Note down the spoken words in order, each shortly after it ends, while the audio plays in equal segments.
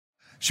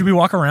Should we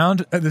walk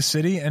around the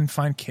city and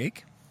find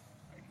cake?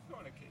 I can go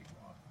on a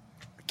cakewalk.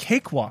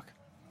 Cakewalk.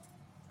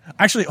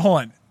 Actually, hold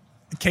on.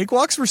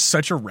 Cakewalks were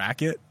such a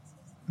racket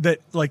that,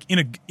 like,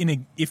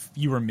 if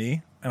you were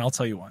me, and I'll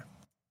tell you why.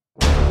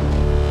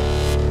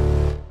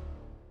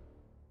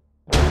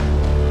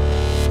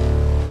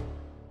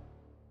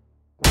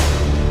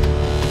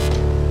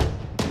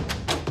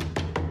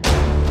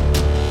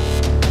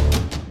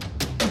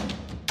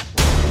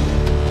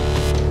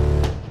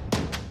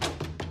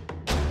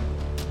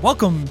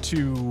 Welcome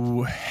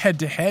to Head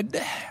to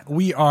Head.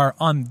 We are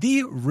on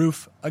the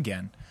roof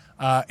again.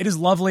 It is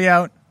lovely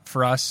out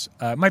for us.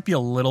 It might be a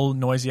little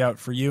noisy out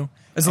for you.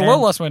 It's a little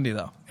less windy,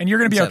 though. And you're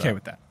going to be okay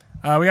with that.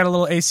 We got a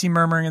little AC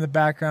murmuring in the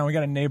background. We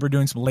got a neighbor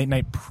doing some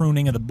late-night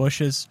pruning of the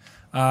bushes.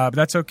 But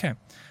that's okay.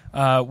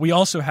 We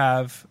also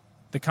have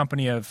the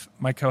company of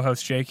my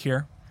co-host Jake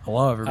here.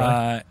 Hello,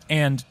 everybody.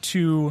 And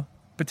two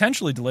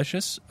potentially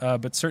delicious,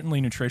 but certainly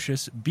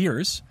nutritious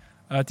beers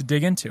to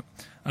dig into.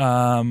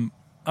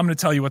 I'm going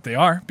to tell you what they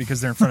are because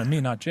they're in front of me,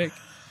 not Jake.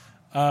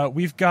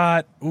 We've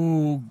got,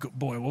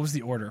 what was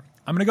the order?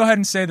 I'm going to go ahead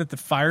and say that the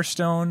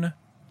Firestone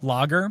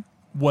Lager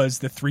was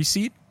the 3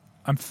 seed.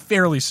 I'm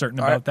fairly certain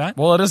about that.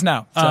 Well, it is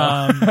now.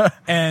 So.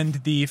 And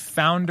the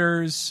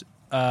Founders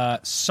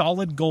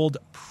Solid Gold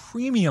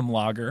Premium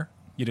Lager,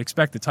 you'd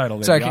expect the title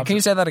there. Sorry, can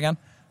you say that again?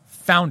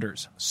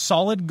 Founders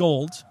Solid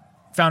Gold.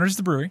 Founders is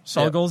the brewery.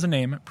 Solid Gold is the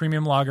name.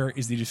 Premium Lager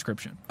is the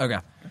description. Okay.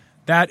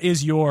 That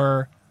is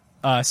your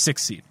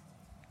 6 seed.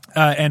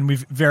 And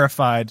we've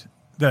verified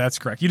that that's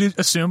correct. You did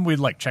assume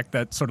we'd check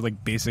that sort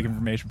of basic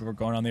information before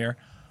going on the air.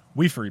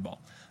 We freeball.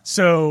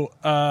 So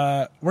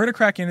we're going to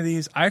crack into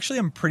these. I actually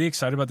am pretty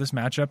excited about this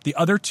matchup. The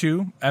other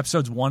two,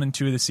 episodes 1 and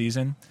 2 of the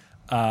season,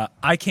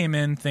 I came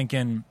in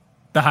thinking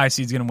the high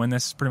seed's going to win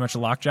this. It's pretty much a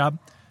lock job.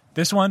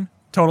 This one,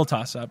 total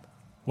toss-up.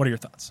 What are your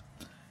thoughts?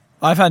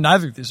 I've had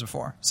neither of these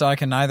before, so I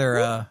can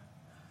neither.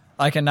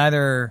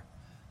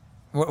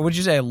 What would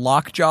you say?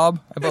 Lock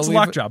job? It's a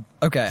lock job.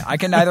 Okay, I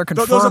can neither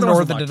confirm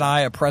nor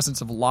deny a presence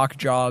of lock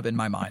job in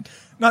my mind.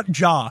 Not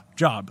job.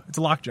 It's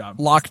a lock job.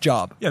 Lock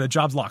job. Yeah, the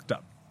job's locked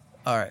up.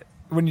 All right.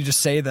 When you just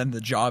say then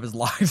the job is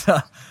locked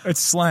up. It's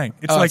slang.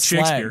 It's like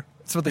Shakespeare. Slang.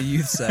 That's what the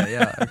youth say.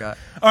 Yeah. Okay.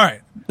 All right.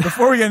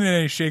 Before we get into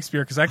any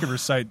Shakespeare, because I could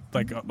recite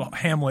a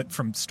Hamlet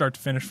from start to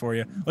finish for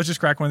you, let's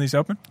just crack one of these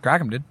open. Crack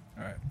them, dude.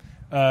 All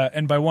right.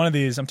 And by one of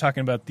these, I'm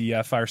talking about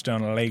the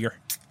Firestone Lager.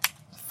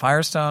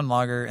 Firestone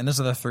Lager, and this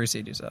is the 3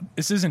 seed you said.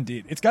 This is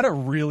indeed. It's got a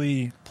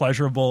really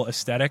pleasurable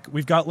aesthetic.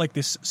 We've got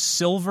this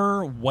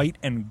silver, white,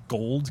 and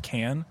gold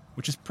can,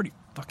 which is pretty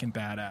fucking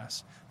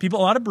badass. A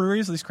lot of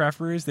breweries, at least craft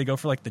breweries, they go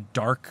for the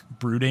dark,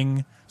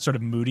 brooding, sort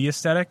of moody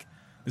aesthetic.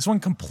 This one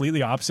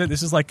completely opposite.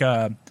 This is like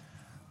a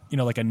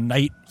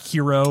knight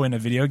hero in a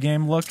video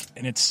game look,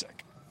 and it's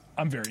sick.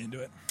 I'm very into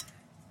it.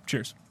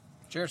 Cheers.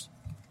 Cheers.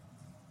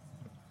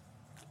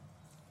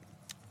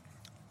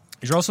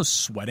 You're also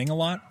sweating a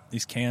lot,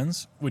 these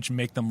cans, which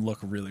make them look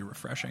really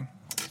refreshing.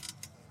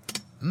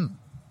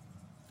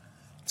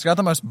 It's got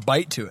the most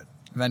bite to it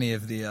of any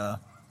of the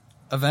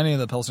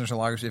Pilsners or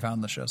lagers we've found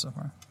on the show so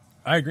far.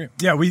 I agree.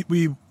 Yeah,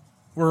 we're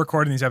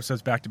recording these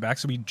episodes back to back,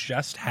 so we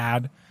just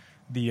had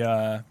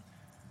the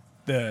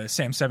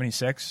Sam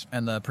 76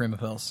 and the Prima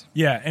Pils.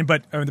 Yeah,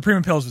 but the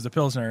Prima Pils was the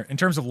Pilsner. In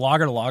terms of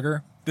lager to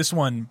lager, this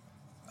one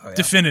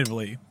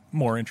definitively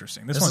more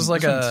interesting. This is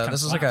like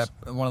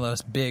one of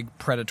those big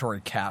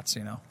predatory cats,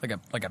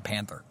 like a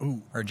panther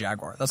or a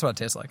jaguar. That's what it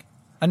tastes like.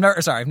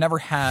 I've never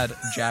had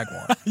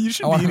jaguar. You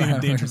should be eating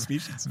endangered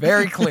species.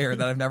 Very clear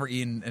that I've never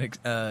eaten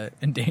an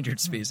endangered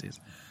species,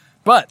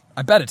 but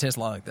I bet it tastes a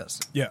lot like this.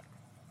 Yeah.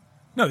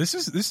 No, this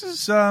is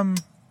it's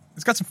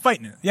got some fight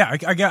in it. Yeah,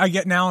 I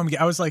get now.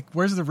 I was like,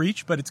 where's the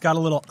reach? But it's got a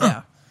little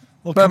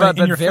but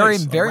in your very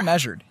face. very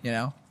measured.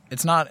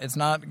 It's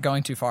not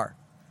going too far.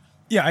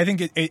 Yeah, I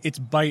think it's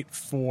bite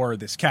for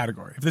this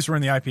category. If this were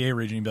in the IPA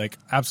region, you'd be like,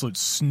 absolute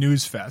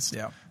snooze fest.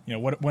 Yeah.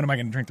 When am I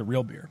going to drink the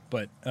real beer?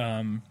 But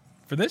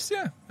for this,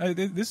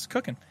 this is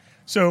cooking.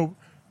 So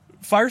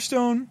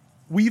Firestone,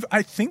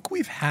 I think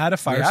we've had a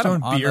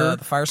Firestone beer.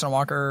 The Firestone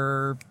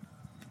Walker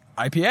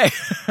IPA.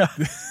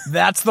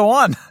 That's the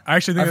one. I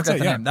actually think that's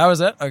it. Yeah. That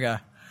was it? Okay.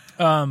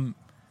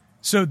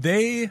 So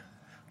there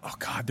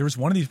was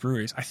one of these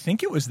breweries. I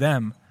think it was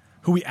them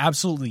who we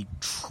absolutely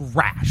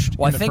trashed.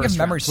 Well, I think if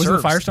memory serves, was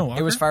it Firestone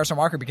Walker? It was Firestone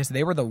Walker because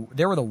they were the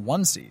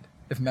 1 seed.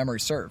 If memory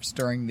serves,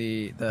 during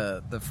the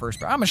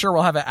first, I'm sure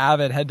we'll have an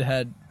avid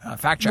head-to-head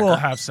fact checker. We'll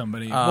have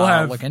somebody. We'll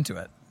have look into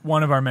it.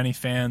 One of our many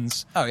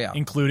fans. Oh yeah,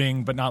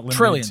 including but not limited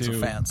trillions to of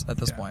fans at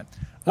this point.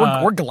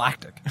 We're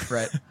galactic,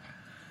 right?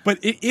 But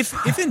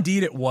if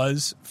indeed it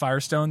was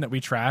Firestone that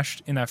we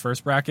trashed in that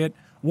first bracket,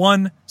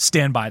 1,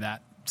 stand by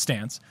that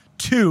stance.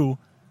 2,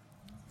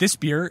 this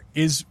beer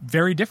is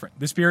very different.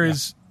 This beer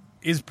is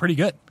pretty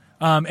good.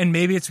 And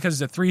maybe it's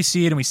because it's a 3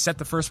 seed and we set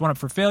the first one up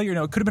for failure.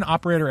 It could have been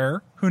operator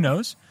error. Who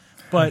knows?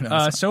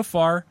 But so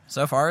far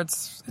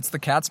it's the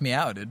cat's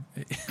meow, dude.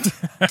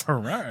 All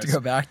right. To go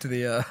back to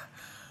the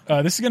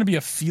This is going to be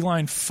a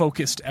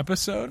feline-focused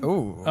episode.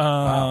 Ooh,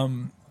 wow.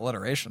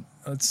 Alliteration.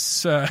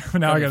 Let's now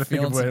I got to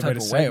think of a way to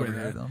segue over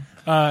here, that.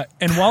 though.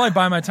 And while I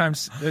buy my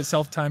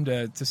self time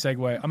to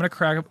segue, I'm going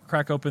to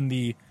crack open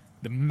the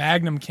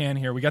Magnum can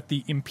here. We got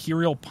the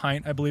Imperial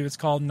Pint, I believe it's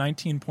called,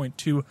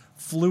 19.2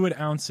 fluid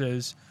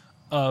ounces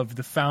of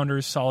the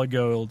Founders Solid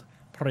Gold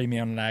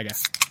Premium Lager.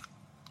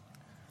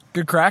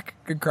 Good crack.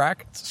 Good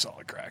crack. It's a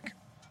solid crack.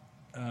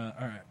 All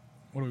right,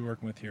 what are we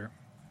working with here?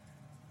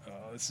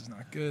 Oh, this is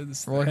not good.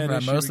 This is We're looking the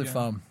head for issue mostly again.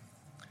 foam.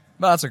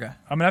 But that's okay.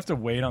 I'm gonna have to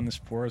wait on this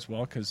pour as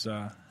well because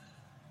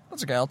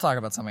That's okay. I'll talk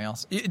about something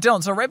else.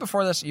 Dylan, so right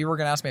before this, you were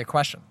going to ask me a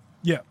question.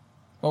 yeah.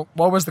 Well,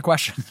 what was the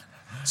question?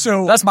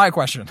 So That's my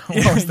question.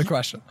 What was the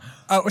question?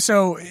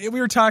 So we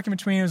were talking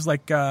between. It was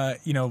like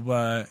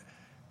some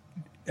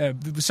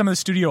of the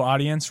studio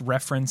audience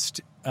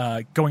referenced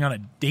going on a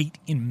date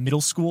in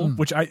middle school,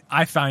 which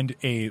I find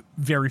a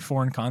very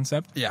foreign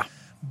concept. Yeah.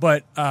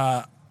 But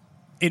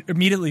it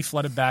immediately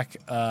flooded back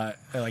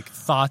like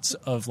thoughts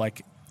of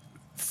like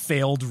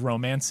failed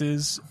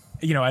romances,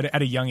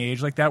 at a young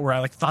age like that, where I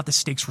like thought the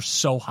stakes were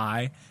so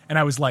high, and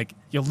I was like,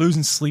 you're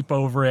losing sleep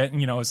over it,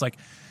 and it's like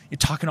you're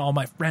talking to all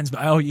my friends,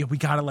 but we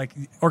gotta like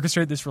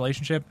orchestrate this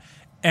relationship,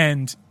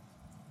 and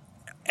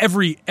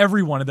every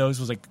one of those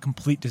was like a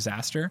complete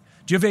disaster.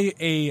 Do you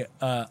have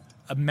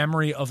a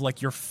memory of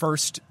like your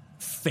first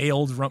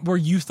failed where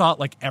you thought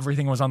like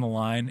everything was on the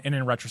line, and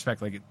in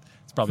retrospect, like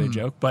it's probably a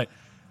joke, but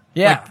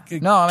Yeah.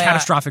 like, No, I mean,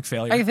 catastrophic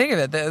failure. I can think of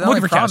it. The Looking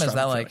only for problem is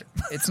that, catastrophic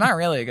like, it's not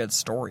really a good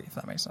story, if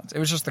that makes sense. It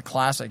was just the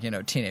classic,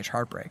 teenage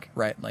heartbreak,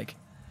 right? Like,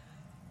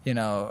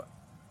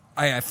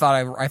 I thought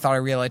I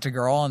really liked a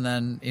girl, and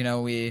then,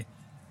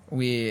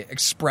 we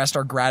expressed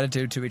our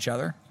gratitude to each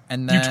other,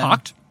 and then You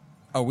talked?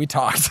 Oh, we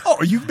talked.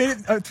 Oh, you made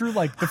it through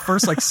like the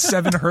first like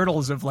 7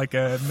 hurdles of like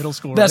a middle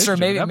school That's true.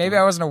 relationship. Maybe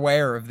I wasn't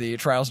aware of the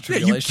trials and Yeah, you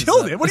tribulations.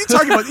 killed it. What are you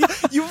talking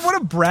about? You want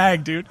to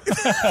brag, dude?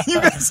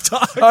 You guys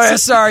talked. Oh, yeah,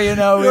 sorry. We You're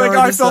like, were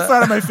I just, fell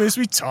flat on my face.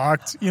 We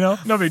talked. No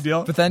big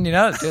deal. But then, dude,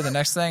 the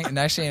next thing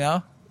you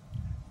know,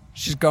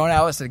 she's going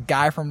out with a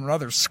guy from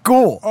another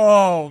school.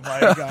 Oh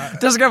my god!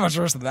 Doesn't get much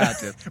worse than that,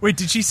 dude. Wait,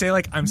 did she say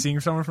like I'm seeing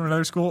someone from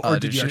another school, or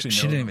did you actually know?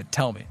 She didn't them? even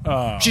tell me.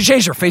 Oh, She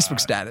changed her Facebook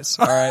status.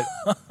 All right,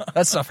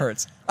 that stuff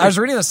hurts. I was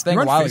reading this thing You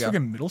were a on while Facebook ago.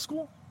 in middle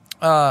school?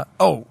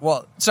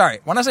 Sorry.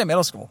 When I say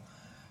middle school,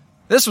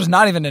 this was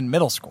not even in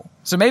middle school.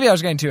 So maybe I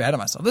was getting too ahead of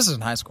myself. This is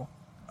in high school.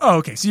 Oh,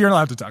 okay. So you're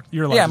allowed to talk.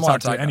 You're allowed Yeah, to I'm allowed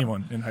talk to talk to about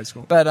anyone in high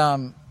school. But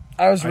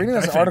I was reading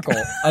this think. article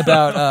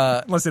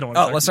about. Unless they don't want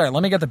to talk to you. Sorry.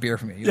 Let me get the beer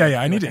from you.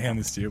 Yeah. I need to hand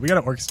this to you. We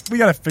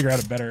gotta figure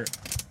out a better.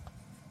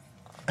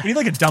 We need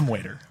like a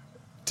dumbwaiter.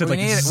 To We like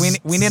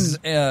need.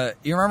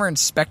 You remember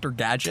Inspector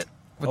Gadget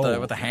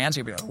with the hands?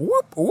 You'd be like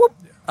whoop whoop.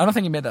 I don't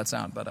think you made that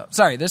sound, but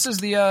sorry. This is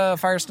the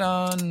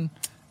Firestone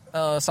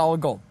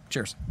Solid Gold.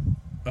 Cheers.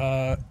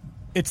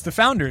 It's the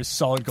Founders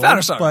Solid Gold,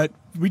 Founders Solid.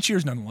 but we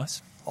cheers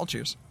nonetheless. All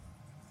cheers.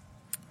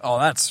 Oh,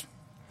 that's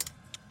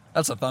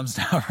a thumbs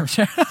down from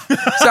Sorry.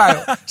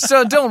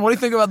 So, Dylan, what do you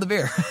think about the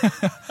beer?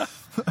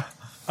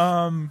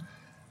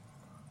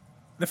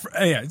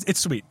 Yeah, it's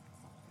sweet.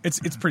 It's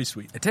pretty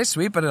sweet. It tastes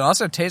sweet, but it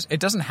also tastes. It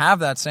doesn't have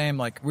that same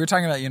like we were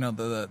talking about.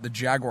 The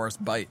Jaguar's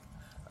bite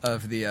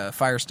of the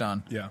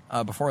Firestone. Yeah.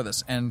 Before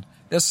this, and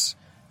this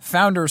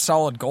Founder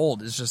Solid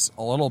Gold is just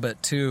a little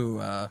bit too.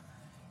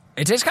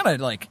 It tastes kind of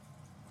like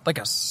a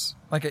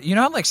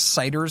how like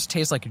ciders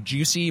taste like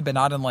juicy, but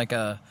not in like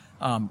a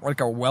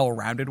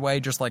well-rounded way.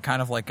 Just like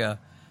kind of like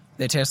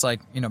they taste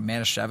like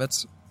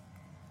Manischewitz. It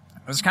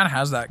just kind of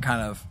has that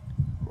kind of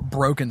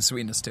broken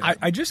sweetness to it.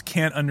 I just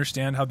can't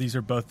understand how these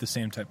are both the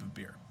same type of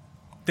beer.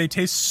 They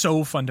taste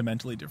so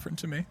fundamentally different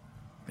to me.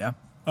 Yeah.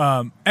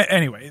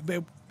 Anyway,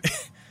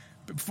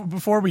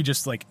 before we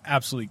just like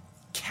absolutely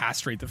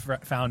castrate the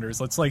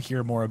Founders, let's like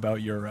hear more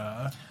about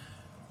your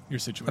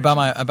situation.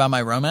 About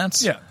my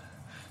romance? Yeah.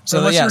 So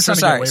Unless you were so trying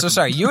to get sorry. away So from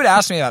sorry. You had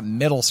asked me about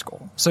middle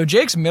school. So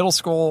Jake's middle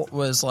school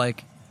was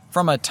like,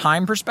 from a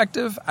time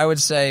perspective, I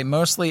would say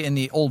mostly in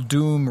the old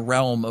Doom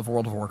realm of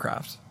World of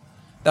Warcraft.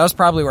 That was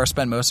probably where I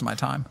spent most of my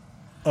time.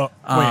 Wait,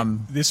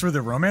 this where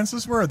the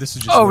romances were, or this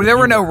is just? Oh, where there you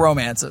were no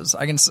romances.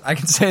 I can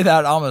say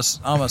that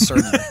almost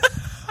certainly.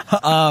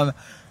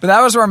 But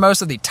that was where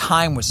most of the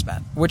time was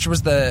spent, which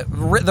was the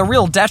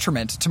real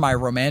detriment to my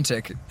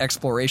romantic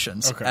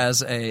explorations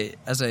as a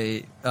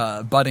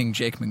budding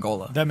Jake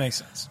Mingola. That makes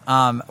sense.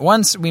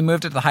 Once we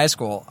moved into the high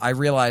school, I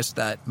realized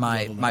that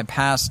my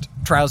past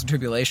trials and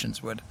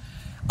tribulations would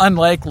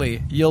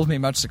unlikely yield me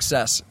much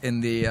success in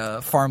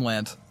the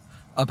farmland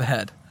up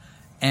ahead.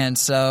 And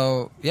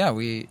so, yeah,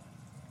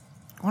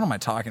 what am I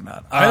talking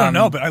about? I don't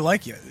know, but I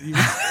like you.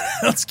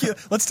 Let's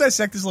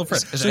dissect this a little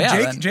further. So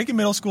yeah, Jake in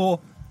middle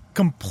school,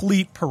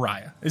 complete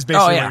pariah is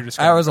basically what you're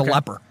describing. I was a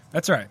leper.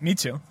 That's all right. Me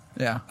too.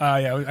 Yeah.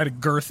 Yeah, I had a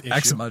girth issue.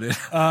 Eczema, dude.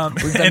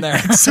 We've been there.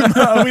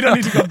 Eczema, we don't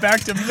need to go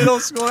back to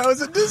middle school. That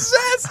was a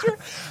disaster.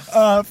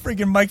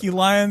 Freaking Mikey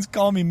Lyons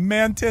calling me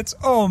man tits.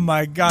 Oh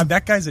my god,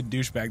 that guy's a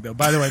douchebag though.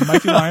 By the way,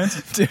 Mikey Lyons,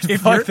 dude,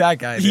 if fuck you're- that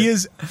guy.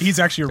 Dude. He's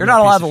actually a You're real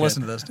not allowed piece to of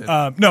listen shit. to this,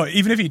 dude. No,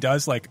 even if he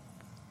does, like,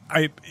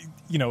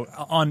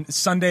 on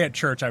Sunday at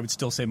church, I would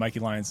still say Mikey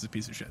Lyons is a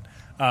piece of shit.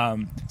 So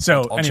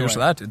I'll anyway, cheers to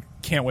that, dude.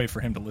 can't wait for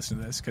him to listen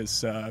to this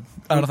because I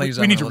don't think he's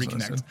we need to ever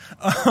listened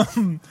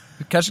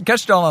reconnect.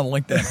 Catch John on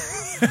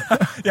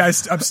LinkedIn. Yeah, I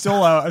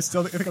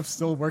think I'm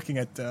still working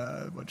at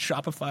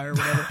Shopify or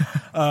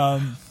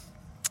whatever.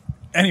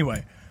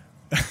 Anyway,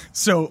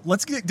 so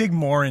let's dig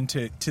more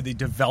into the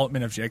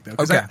development of Jake, though.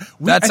 Okay,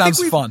 that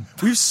sounds fun.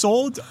 We've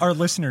sold our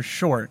listeners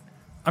short.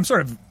 I'm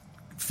sort of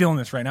feeling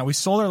this right now. We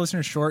sold our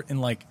listeners short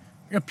in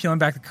peeling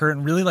back the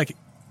curtain, really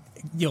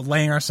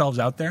laying ourselves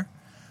out there.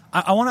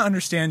 I want to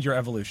understand your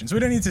evolution. So we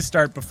don't need to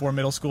start before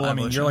middle school. I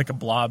mean, you're like a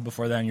blob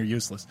before that, and you're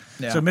useless.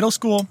 Yeah. So middle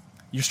school,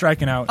 you're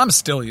striking out. I'm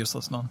still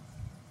useless, no.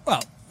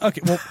 Well,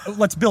 okay. Well,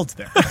 let's build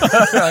there.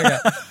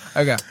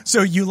 Okay.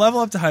 So you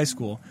level up to high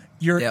school.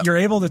 You're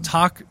able to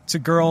talk to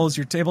girls.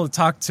 You're able to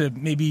talk to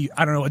maybe,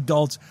 I don't know,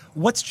 adults.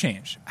 What's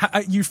changed?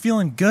 You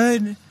feeling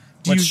good?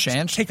 What's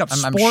changed? Take up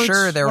I'm sports?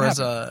 sure there What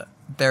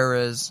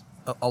is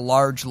a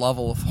large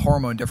level of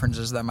hormone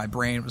differences that my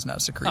brain was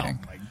not secreting.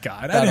 Oh my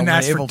god! That I didn't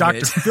ask for enabled Dr.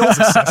 me. Phil's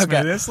assessment Okay.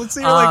 of this. Let's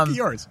see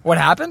yours. What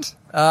happened?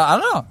 I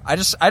don't know. I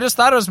just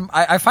thought it was.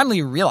 I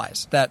finally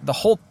realized that the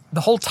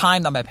whole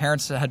time that my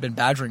parents had been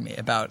badgering me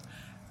about,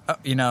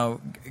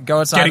 go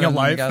outside, Getting a and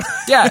life.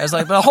 Yeah, it's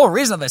like the whole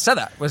reason they said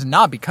that was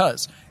not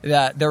because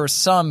that there was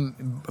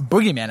some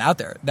boogeyman out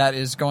there that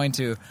is going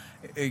to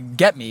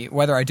get me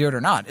whether I do it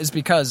or not. Is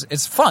because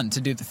it's fun to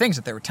do the things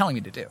that they were telling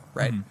me to do.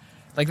 Right. Mm-hmm.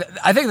 Like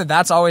I think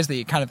that's always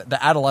the kind of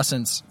the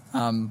adolescence.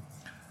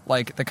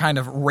 Like the kind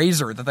of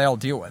razor that they all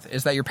deal with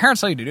is that your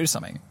parents tell you to do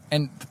something,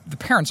 and the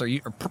parents are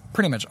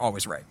pretty much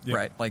always right,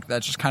 right? Like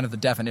that's just kind of the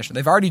definition.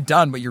 They've already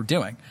done what you're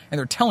doing, and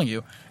they're telling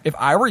you, if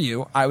I were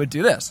you, I would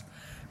do this.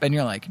 But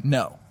you're like,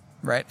 no,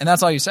 right? And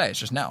that's all you say. It's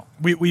just no.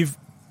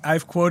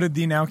 I've quoted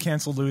the now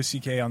canceled Louis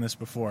C.K. on this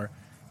before.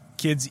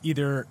 Kids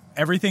either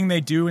everything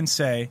they do and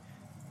say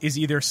is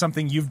either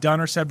something you've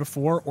done or said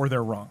before, or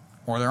they're wrong.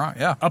 Or they're wrong,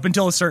 yeah. Up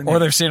until a certain or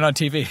age. they've seen it on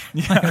TV.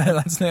 Yeah,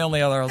 that's the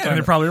only other alternative. And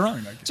they're probably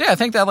wrong. So yeah, I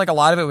think that a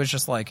lot of it was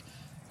just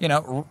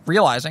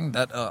realizing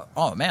that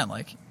oh man,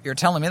 you're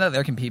telling me that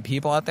there can be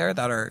people out there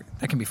that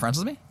can be friends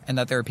with me, and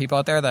that there are people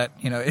out there that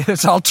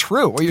it's all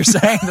true what you're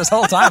saying this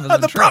whole time.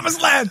 The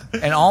promised land.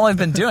 And all I've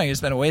been doing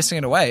has been wasting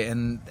it away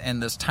in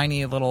this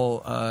tiny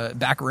little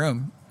back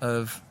room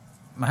of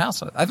my house.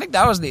 So I think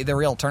that was the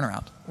real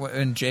turnaround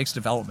in Jake's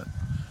development.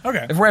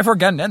 Okay, if we're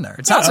getting in there,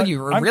 it sounds like you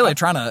were really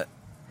trying to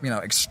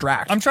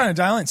extract. I'm trying to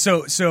dial in.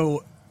 So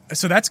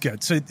that's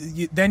good. So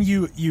then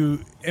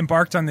you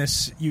embarked on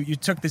this. You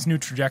took this new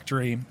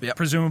trajectory,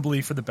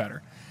 presumably for the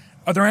better.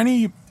 Are there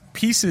any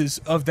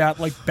pieces of that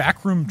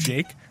backroom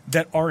Jake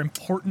that are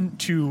important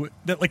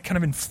that kind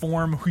of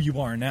inform who you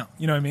are now?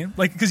 You know what I mean?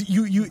 Because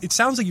you it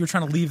sounds like you were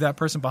trying to leave that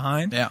person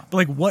behind. Yeah.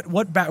 But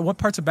what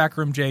parts of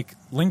backroom Jake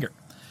linger?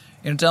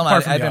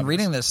 Dylan, I've been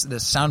reading this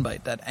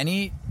soundbite that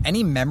any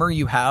memory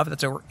you have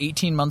that's over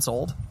 18 months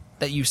old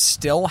that you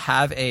still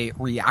have an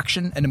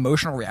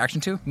emotional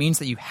reaction to, means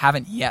that you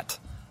haven't yet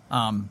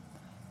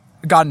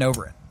gotten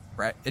over it,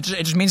 right? It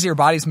just means that your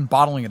body's been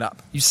bottling it up.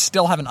 You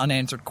still have an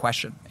unanswered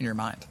question in your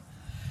mind.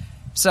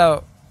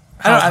 So,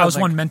 how's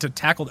one meant to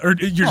tackle it? Or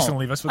you're just going to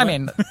leave us with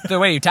that? The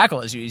way you tackle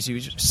it is you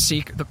just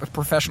seek the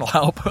professional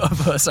help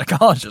of a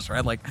psychologist,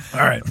 right? All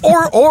right.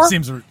 Or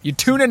you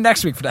tune in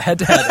next week for the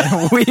head-to-head,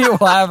 and we will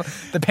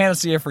have the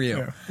panacea for you.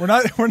 Yeah. We're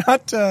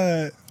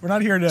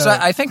not here to. So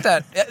I think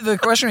that the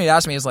question you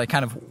asked me is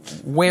kind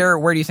of where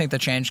do you think the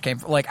change came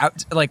from?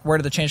 Where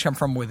did the change come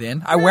from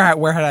within?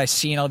 Where had I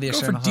seen all the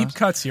external for deep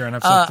cuts here on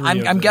episode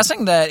 3? I'm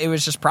guessing that it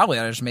was just probably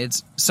I just made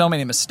so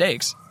many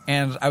mistakes,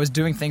 and I was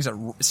doing things that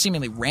were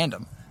seemingly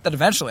random that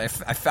eventually I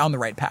found the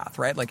right path,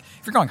 right?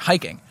 If you're going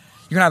hiking,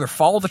 you can either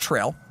follow the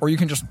trail or you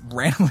can just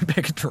randomly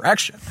pick a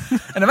direction.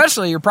 And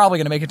eventually you're probably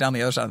going to make it down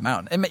the other side of the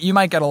mountain. You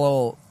might get a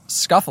little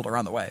scuffled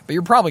around the way, but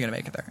you're probably going to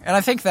make it there. And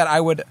I think that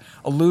I would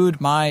allude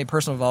my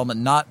personal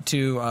development not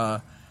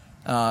to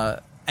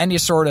any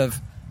sort of,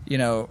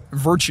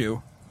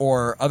 virtue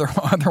or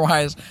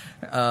otherwise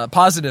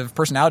positive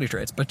personality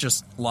traits, but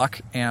just luck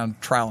and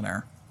trial and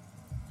error.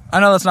 I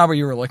know that's not what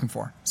you were looking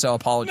for, so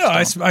apologies.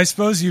 No, I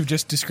suppose you've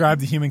just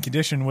described the human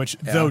condition, which,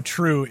 though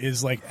true,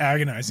 is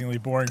agonizingly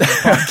boring to a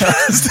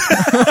podcast.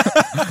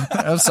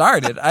 I'm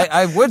sorry, dude.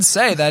 I would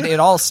say that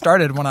it all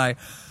started when I,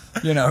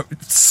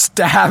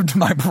 stabbed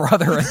my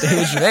brother at the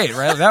age of 8,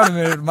 right? That would have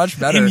made it much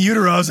better. In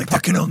utero, I was there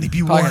can only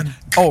be one.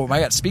 Oh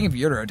my god! Speaking of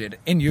utero, dude,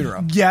 in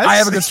utero, yes, I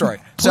have a good story.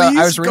 So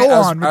I was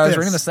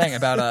reading this thing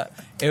about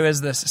it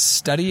was this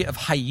study of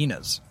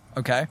hyenas.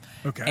 Okay.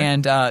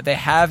 And they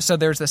have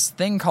there's this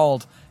thing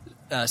called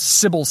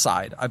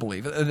Sibyl-cide, I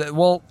believe.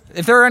 Well,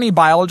 if there are any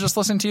biologists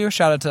listening to you,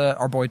 shout out to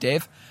our boy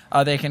Dave.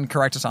 They can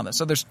correct us on this.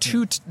 So there's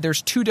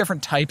two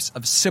different types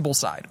of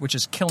Sibyl-cide, which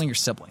is killing your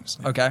siblings.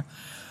 Okay.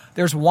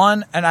 There's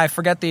one, and I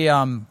forget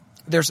the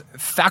there's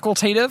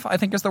facultative, I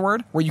think is the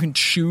word, where you can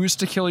choose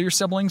to kill your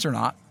siblings or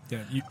not.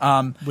 Yeah.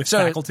 With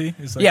faculty.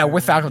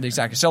 With faculty,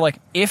 exactly. So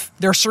if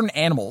there are certain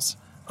animals,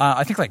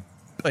 I think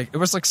it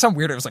was some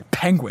weird. It was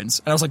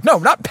penguins, and I was like, no,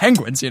 not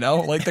penguins.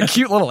 The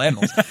cute little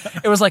animals.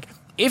 It was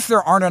if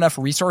there aren't enough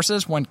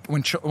resources when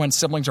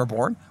siblings are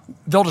born,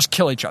 they'll just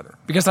kill each other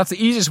because that's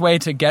the easiest way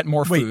to get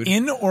more Wait, food.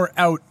 in or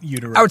out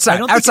utero? Outside. I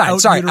don't think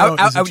out Sorry, utero is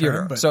a out term,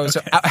 utero. but So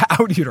okay.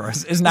 out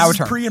uterus is now a This is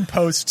term. pre and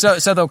post.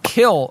 So they'll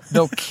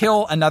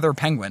kill another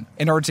penguin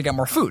in order to get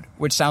more food,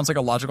 which sounds like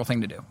a logical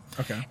thing to do.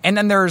 Okay. And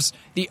then there's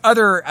the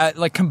other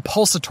like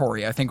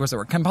compulsory, I think was the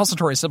word,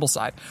 compulsory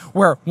siblicide,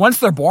 where once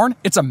they're born,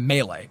 it's a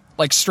melee,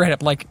 like straight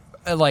up, like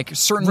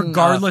certain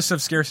Regardless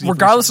of scarcity of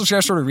regardless of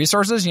scarcity of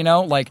resources,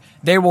 like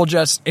they will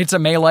just, it's a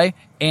melee,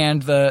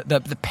 and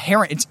the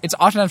parent, it's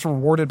oftentimes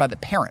rewarded by the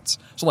parents.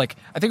 So like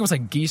I think it was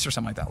like geese or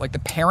something like that. Like the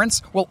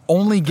parents will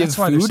only give That's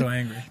why food. they're so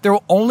angry. They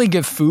will only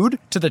give food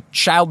to the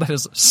child that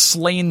has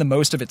slain the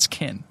most of its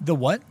kin. The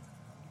what?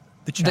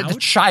 The child? The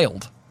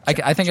child.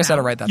 I think I said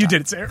it right that You time.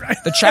 did say it right.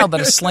 The child that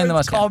has slain the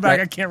most. Call kin, back.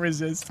 right? I can't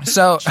resist.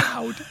 So,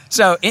 Child.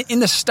 so in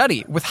the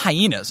study with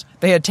hyenas,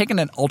 they had taken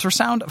an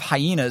ultrasound of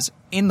hyenas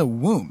in the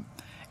womb,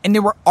 and they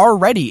were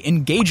already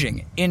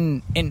engaging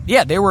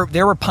they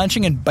were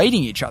punching and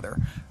biting each other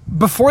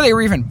before they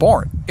were even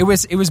born. It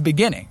was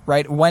beginning,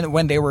 right,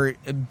 when they were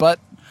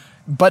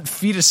but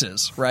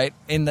fetuses, right,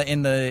 in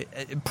the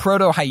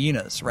proto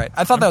hyenas, right.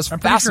 I thought that was I'm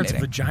pretty sure fascinating.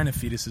 it's vagina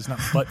fetuses, not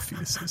butt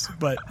fetuses.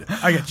 But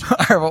I get you. All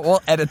right, well,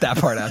 we'll edit that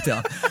part out,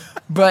 Dylan.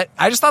 But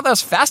I just thought that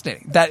was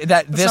fascinating. That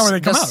That's this not where they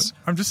come this, out.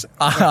 I'm just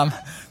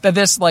that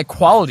this like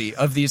quality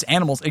of these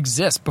animals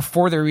exists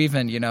before they're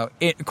even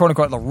quote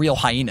unquote the real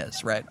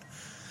hyenas, right?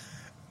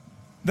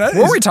 What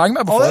were we talking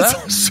about before that?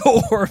 Sounds so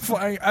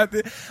horrifying.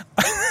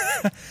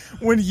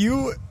 When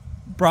you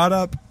brought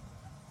up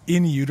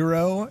in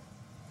utero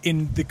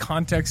in the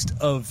context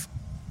of,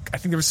 I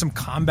think there was some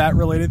combat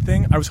related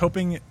thing. I was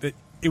hoping that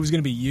it was going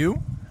to be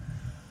you,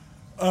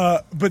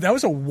 but that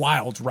was a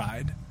wild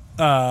ride.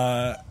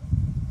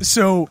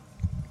 So,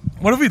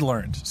 what have we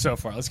learned so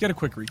far? Let's get a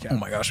quick recap. Oh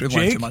my gosh, we've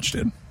learned too much,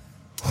 dude.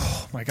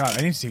 Oh my god,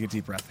 I need to take a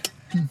deep breath.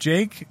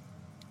 Jake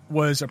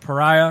was a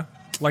pariah,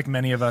 like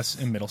many of us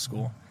in middle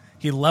school.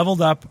 He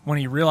leveled up when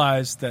he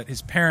realized that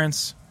his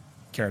parents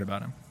cared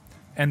about him,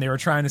 and they were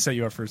trying to set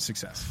you up for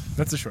success.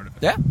 That's the short of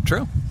it. Yeah,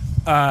 true.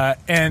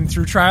 And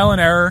through trial and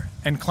error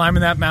and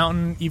climbing that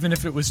mountain, even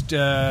if it was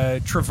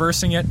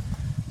traversing it,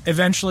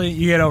 eventually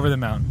you get over the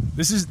mountain.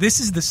 This is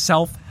the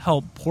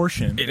self-help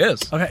portion. It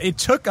is. Okay, it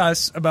took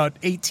us about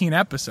 18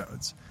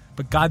 episodes,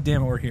 but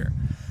goddamn it, we're here.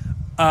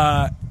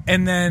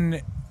 And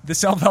then the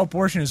self-help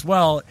portion as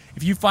well.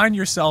 If you find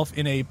yourself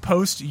in a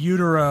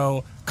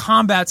post-utero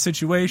combat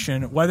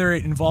situation, whether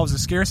it involves a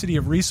scarcity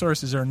of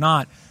resources or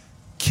not,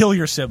 kill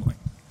your sibling,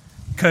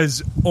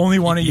 because only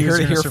one of you heard is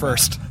it going to here survive.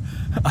 first.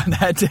 On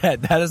that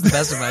dead. That is the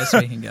best advice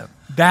we can give.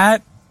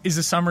 That is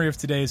a summary of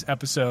today's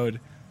episode.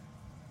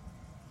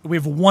 We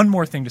have one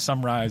more thing to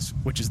summarize,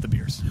 which is the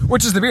beers.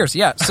 Which is the beers,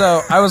 yeah.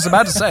 So I was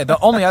about to say the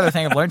only other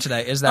thing I've learned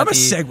today is that I'm a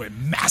segue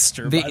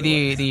master. by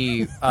the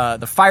way.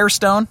 the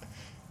Firestone,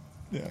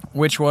 Yeah.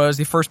 which was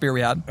the first beer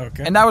we had,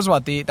 Okay. and that was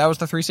that was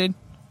the 3 seed.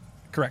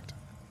 Correct.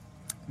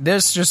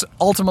 This just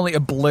ultimately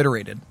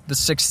obliterated the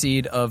 6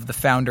 seed of the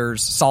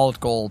Founders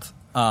Solid Gold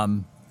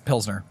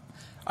Pilsner.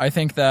 I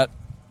think that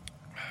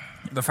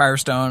the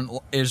Firestone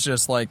is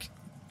just like,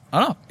 I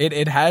don't know.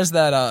 It has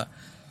that,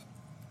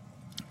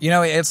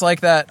 it's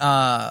like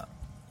that,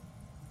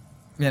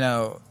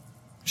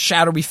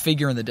 shadowy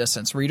figure in the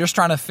distance where you're just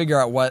trying to figure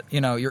out what,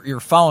 you're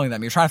following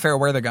them. You're trying to figure out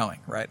where they're going,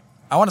 right?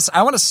 I want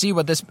to see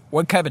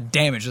what kind of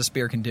damage this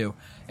beer can do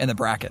in the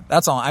bracket.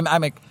 That's all.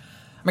 I'm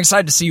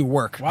excited to see you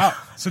work. Wow.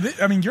 So,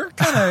 you're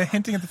kind of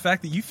hinting at the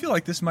fact that you feel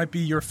like this might be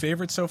your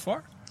favorite so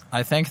far.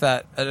 I think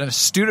that an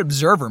astute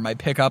observer might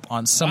pick up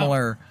on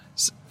similar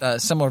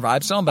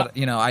vibes to them, but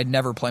I'd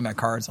never play my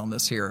cards on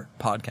this here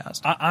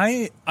podcast.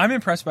 I'm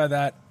impressed by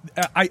that.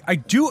 I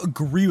do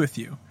agree with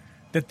you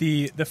that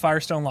the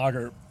Firestone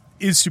Lager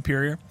is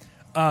superior,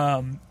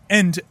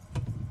 and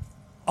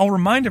I'll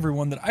remind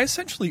everyone that I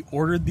essentially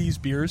ordered these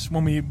beers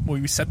when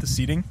we set the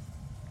seating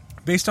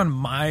based on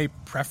my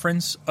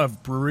preference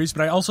of breweries,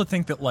 but I also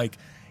think that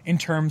in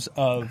terms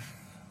of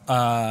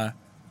the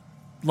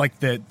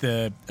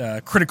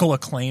critical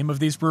acclaim of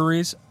these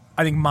breweries,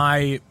 I think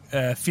my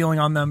feeling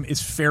on them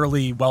is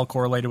fairly well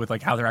correlated with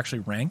how they're actually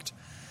ranked.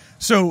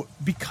 So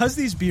because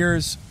these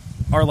beers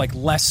are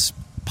less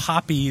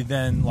poppy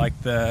than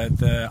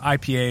the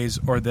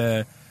IPAs or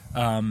the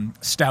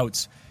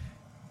stouts,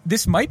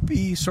 this might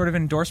be sort of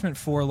endorsement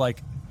for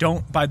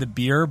don't buy the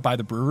beer, buy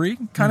the brewery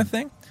kind of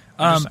thing.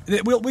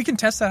 We can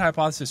test that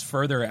hypothesis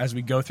further as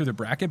we go through the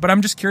bracket, but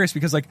I'm just curious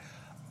because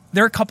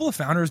there are a couple of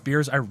Founders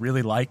beers I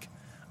really like.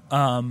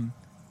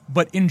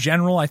 But in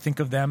general, I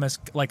think of them as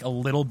a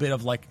little bit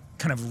of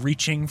kind of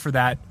reaching for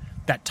that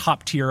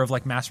top tier of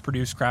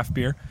mass-produced craft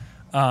beer.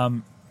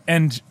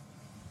 And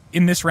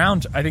in this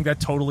round, I think that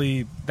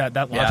totally that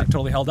logic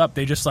totally held up.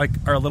 They just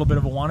are a little bit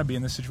of a wannabe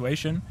in this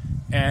situation,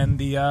 and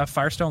the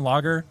Firestone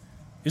Lager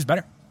is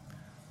better.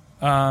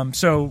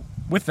 So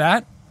with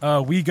that,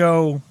 we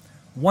go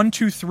 1,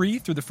 2, 3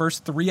 through the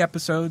first 3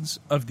 episodes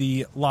of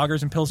the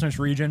Lagers and Pilsners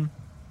region.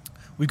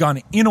 We've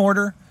gone in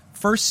order.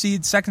 First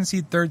seed, second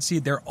seed, third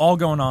seed, they're all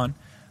going on.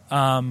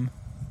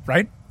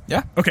 Right?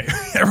 Yeah. Okay.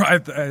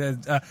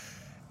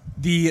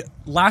 The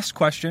last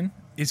question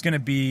is going to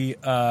be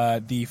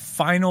the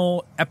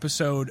final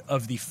episode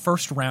of the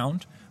first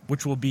round,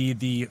 which will be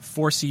the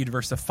 4 seed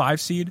versus the 5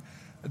 seed.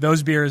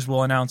 Those beers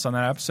we'll announce on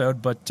that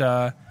episode, but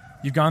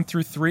you've gone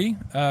through 3.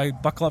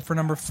 Buckle up for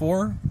number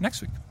 4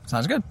 next week.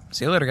 Sounds good.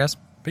 See you later, guys.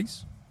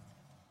 Peace.